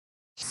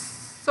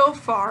So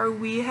far,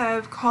 we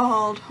have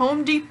called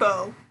Home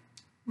Depot,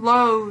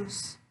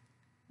 Lowe's,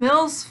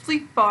 Mills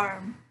Fleet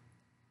Farm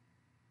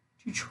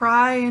to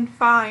try and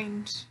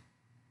find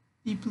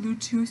the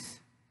Bluetooth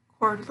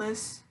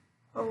cordless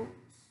hose.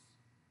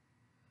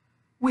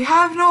 We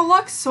have no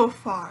luck so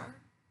far.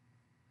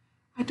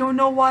 I don't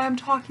know why I'm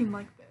talking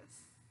like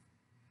this,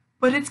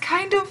 but it's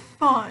kind of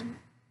fun.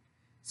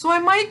 So I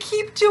might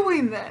keep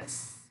doing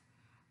this.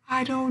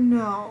 I don't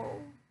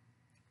know.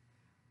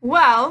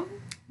 Well,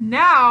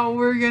 now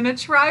we're gonna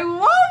try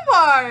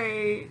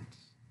Walmart.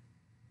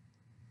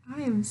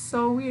 I am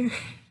so weird.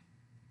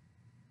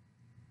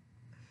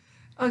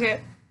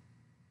 Okay,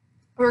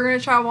 we're gonna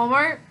try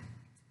Walmart.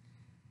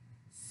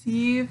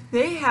 See if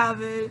they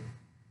have it.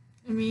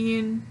 I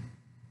mean,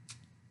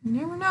 you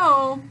never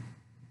know.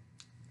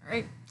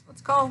 Alright,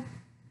 let's call.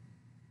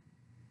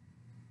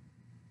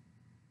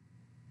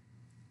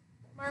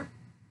 Walmart.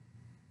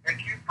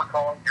 Thank you for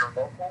calling your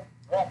local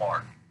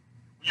Walmart.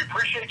 We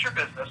appreciate your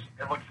business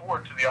and look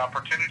forward to the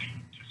opportunity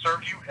to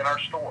serve you in our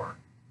store.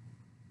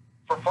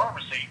 For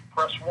pharmacy,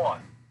 press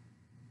 1.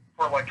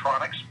 For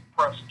electronics,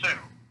 press 2.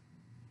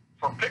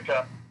 For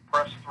pickup,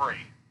 press 3.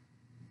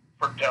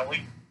 For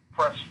deli,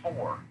 press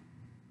 4.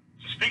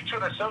 To speak to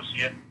an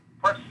associate,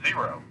 press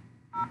 0.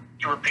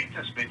 To repeat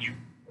this menu,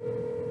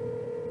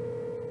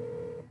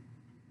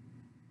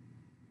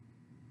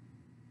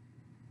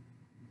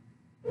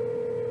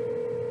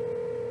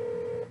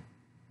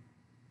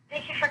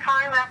 Thank you for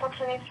calling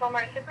Appleton East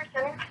Walmart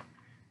Supercenter.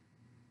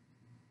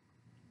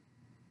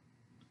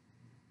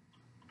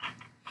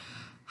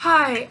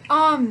 Hi,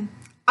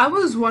 I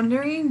was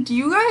wondering, do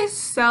you guys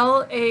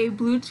sell a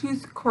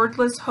Bluetooth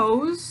cordless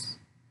hose?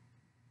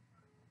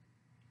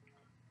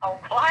 Oh,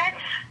 what?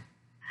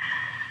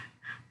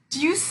 Do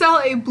you sell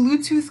a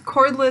Bluetooth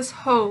cordless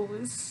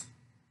hose?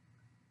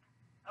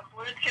 A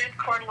Bluetooth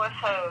cordless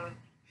hose.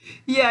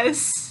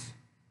 Yes.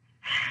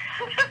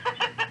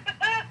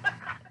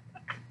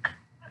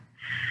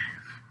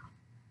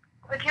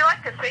 Would you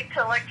like to speak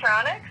to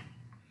electronics?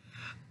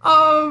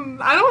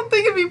 I don't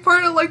think it'd be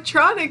part of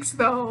electronics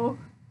though.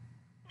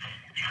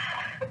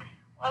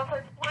 Well, if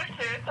it's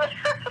Bluetooth.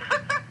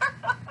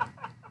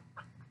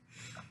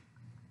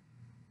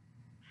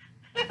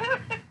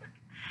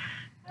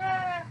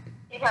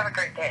 You have a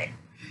great day.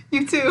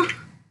 You too.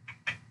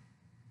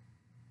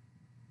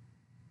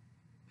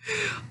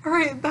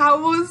 Alright, that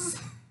was...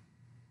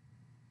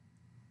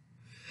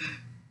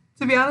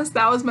 To be honest,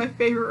 that was my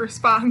favorite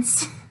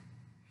response.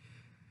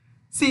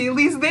 See, at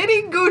least they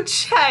didn't go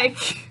check.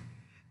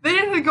 They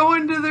didn't go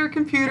into their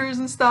computers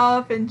and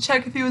stuff and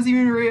check if it was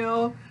even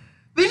real.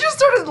 They just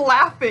started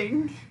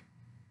laughing.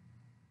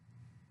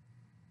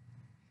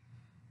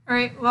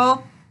 Alright,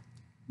 well,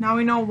 now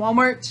we know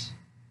Walmart,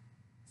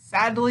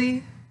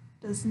 sadly,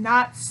 does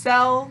not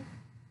sell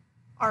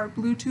our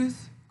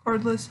Bluetooth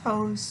cordless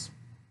hose.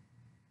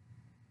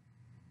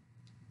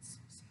 So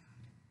sad.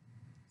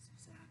 So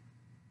sad.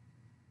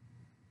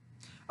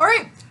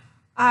 Alright,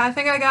 I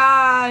think I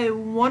got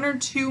one or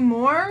two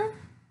more.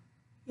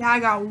 Yeah, I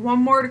got one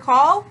more to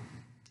call.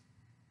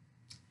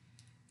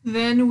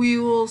 Then we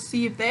will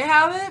see if they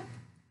have it.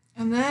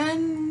 And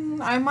then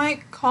I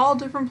might call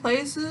different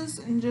places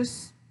and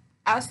just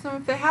ask them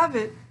if they have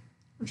it.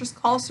 Or just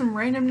call some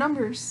random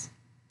numbers.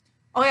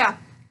 Oh yeah,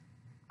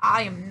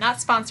 I am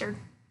not sponsored.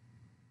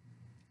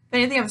 If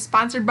anything, I'm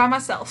sponsored by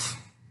myself.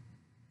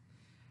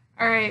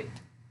 Alright,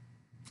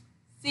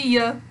 see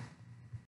ya.